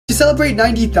celebrate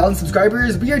 90,000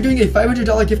 subscribers, we are doing a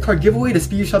 $500 gift card giveaway to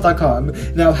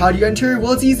speedyshop.com. Now, how do you enter?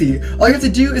 Well, it's easy. All you have to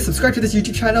do is subscribe to this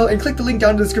YouTube channel and click the link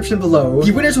down in the description below.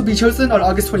 The winners will be chosen on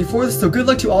August 24th, so good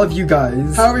luck to all of you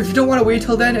guys. However, if you don't want to wait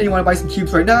till then and you want to buy some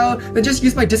cubes right now, then just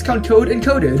use my discount code and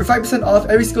code it for 5% off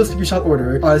every single Speedy Shop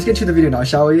order. Alright, let's get to the video now,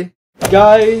 shall we?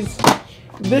 Guys,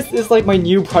 this is like my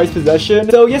new prized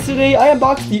possession. So yesterday I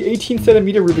unboxed the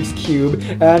 18cm Rubik's Cube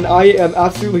and I am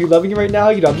absolutely loving it right now.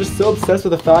 You know, I'm just so obsessed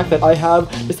with the fact that I have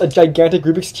just a gigantic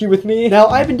Rubik's Cube with me. Now,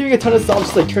 I've been doing a ton of solves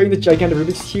just like turning this gigantic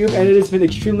Rubik's Cube and it has been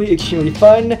extremely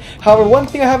fun. However, one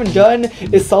thing I haven't done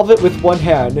is solve it with one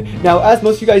hand. Now, as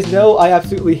most of you guys know, I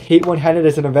absolutely hate one-handed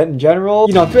as an event in general.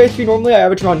 You know, on 3x3 normally I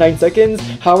average around 9 seconds.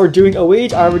 However, doing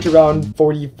OH I average around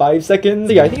 45 seconds.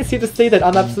 So yeah, I think it's safe to say that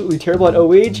I'm absolutely terrible at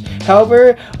OH.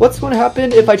 However, what's going to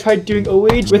happen if I try doing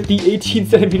OH with the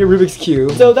 18cm Rubik's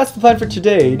Cube? So that's the plan for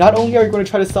today. Not only are we going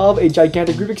to try to solve a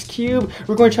gigantic Rubik's Cube,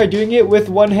 we're going to try doing it with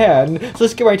one hand. So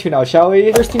let's get right to it now, shall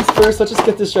we? First things first, let's just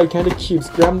get this gigantic cube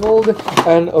scrambled.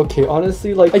 And okay,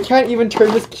 honestly, like, I can't even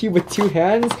turn this cube with two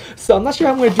hands, so I'm not sure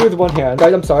how I'm going to do it with one hand.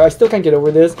 Guys, I'm sorry, I still can't get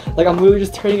over this. Like, I'm literally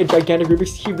just turning a gigantic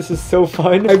Rubik's Cube. This is so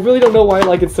fun. I really don't know why I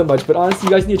like it so much, but honestly,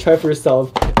 you guys need to try it for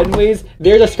yourself. Anyways,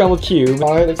 there's our scrambled cube.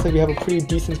 Alright, looks like we have a pretty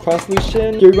decent cross solution.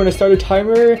 Here we're going to start a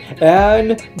timer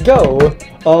and go.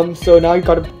 So now you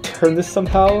gotta turn this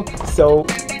somehow. So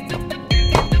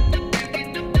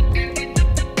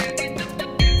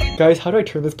guys, how do I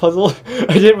turn this puzzle?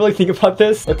 I didn't really think about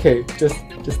this. Okay, just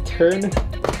turn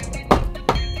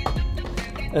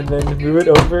and then move it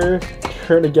over,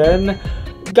 turn again.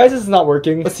 Guys, this is not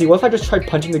working. Let's see, what if I just tried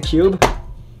punching the cube?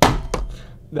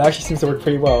 That actually seems to work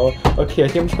pretty well. Okay, I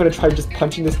think I'm just going to try just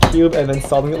punching this cube and then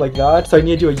solving it like that. So I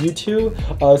need to do a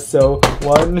U2. So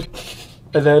 1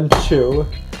 and then 2.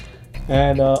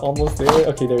 And almost there.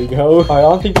 Okay, there we go. Alright, I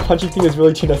don't think the punching thing is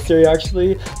really too necessary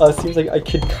actually. Seems like I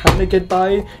could kind of get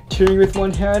by turning with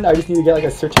one hand. I just need to get like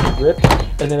a certain grip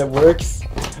and then it works.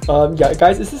 Yeah,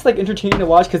 guys, this is like entertaining to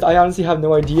watch because I honestly have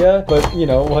no idea. But you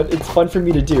know what, it's fun for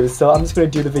me to do. So I'm just going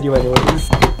to do the video anyways.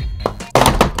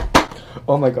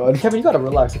 Oh my god. Kevin, you gotta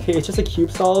relax, okay? It's just a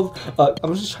cube solve.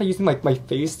 I'm just trying using like my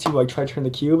face to like try to turn the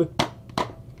cube.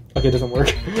 Okay, it doesn't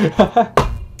work.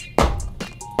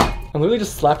 I'm literally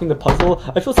just slapping the puzzle.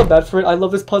 I feel so bad for it. I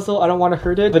love this puzzle. I don't want to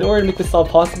hurt it. But in order to make this solve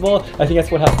possible, I think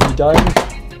that's what has to be done.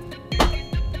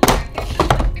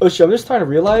 Oh shit, I'm just trying to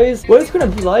realize what it's gonna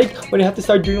be like when I have to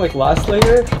start doing like last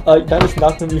layer. That is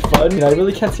not gonna be fun. And I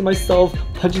really can't see myself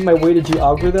punching my way to do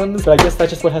algorithms, but I guess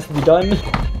that's just what has to be done.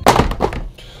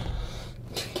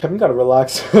 Kevin, gotta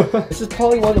relax. This is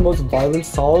probably one of the most violent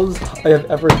solves I have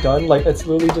ever done. Like, it's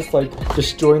literally just like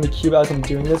destroying the cube as I'm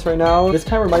doing this right now. This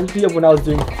kind of reminds me of when I was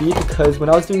doing feet, because when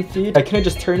I was doing feet, I couldn't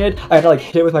just turn it. I had to like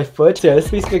hit it with my foot. So yeah,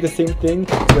 it's basically like the same thing.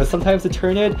 You know, sometimes to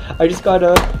turn it, I just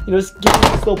gotta, you know, just give it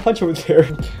this little punch over there.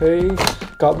 Okay,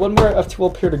 got one more F2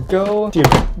 up here to go. Dude,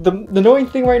 the annoying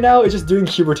thing right now is just doing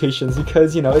cube rotations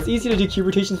because, you know, it's easy to do cube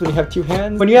rotations when you have two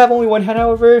hands. When you have only one hand,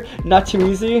 however, not too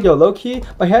easy. Yo, low-key,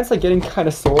 my hand's like getting kind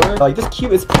of sore. Like, this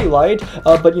cube is pretty light,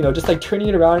 but you know, just like turning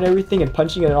it around and everything and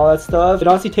punching it and all that stuff, it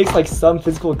honestly takes like some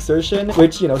physical exertion,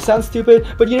 which, you know, sounds stupid,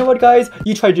 but you know what, guys?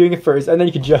 You try doing it first and then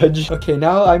you can judge. Okay,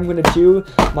 now I'm gonna do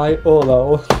my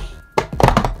Olo.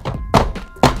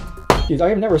 Dude, I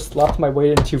have never slapped my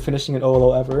way into finishing an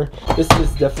Olo ever. This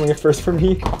is definitely a first for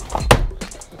me.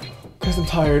 Because I'm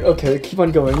tired. Okay, keep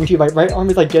on going. Dude, my right arm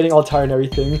is like getting all tired and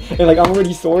everything. And like I'm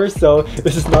already sore, so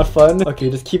this is not fun. Okay,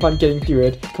 just keep on getting through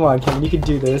it. Come on, Kevin, you can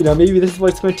do this. You know, maybe this is what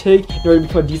it's going to take in order to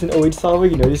become a decent OH solver.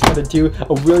 You know, you just got to do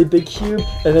a really big cube.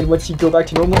 And then once you go back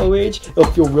to normal OH, it'll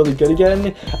feel really good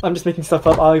again. I'm just making stuff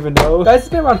up. I don't even know. Guys, it's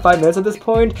been around 5 minutes at this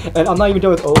point. And I'm not even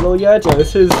done with Olo yet. Yeah,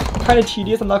 this is kind of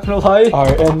tedious, I'm not going to lie.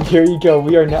 Alright, and here you go.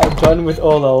 We are now done with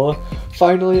Olo.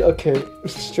 Finally, okay,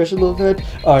 stretch a little bit.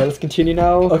 Alright, let's continue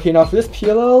now. Okay, now for this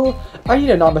PLL, I need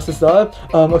to not mess this up.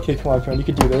 Okay, come on, friend, you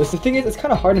can do this. The thing is, it's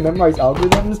kind of hard to memorize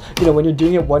algorithms, you know, when you're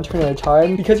doing it one turn at a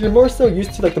time, because you're more so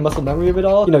used to, like, the muscle memory of it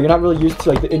all. You know, you're not really used to,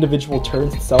 like, the individual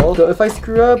turns itself. So if I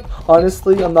screw up,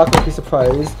 honestly, I'm not going to be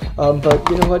surprised. But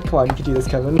you know what? Come on, you can do this,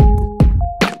 Kevin.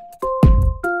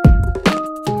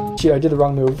 Shit, I did the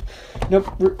wrong move. Nope,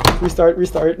 restart,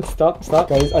 stop,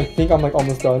 guys, I think I'm like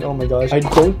almost done. Oh my gosh, I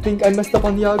don't think I messed up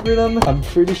on the algorithm. I'm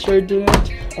pretty sure I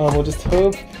didn't. We'll just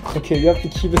hope. Okay, yep, the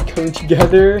cube is coming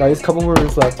together. Guys, couple more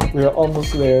moves left. We're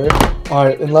almost there.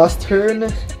 Alright, and last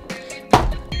turn.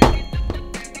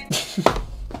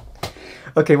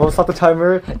 Okay, we'll stop the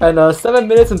timer, and 7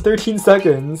 minutes and 13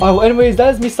 seconds. Well, anyways,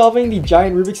 that is me solving the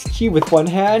giant Rubik's Cube with one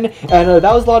hand, and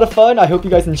that was a lot of fun. I hope you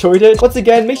guys enjoyed it. Once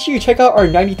again, make sure you check out our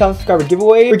 90,000 subscriber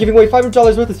giveaway. We're giving away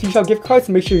 $500 worth of Speed Shop gift cards,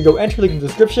 so make sure you go enter, link in the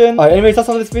description. Anyways, that's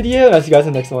all for this video, and I'll see you guys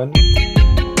in the next one.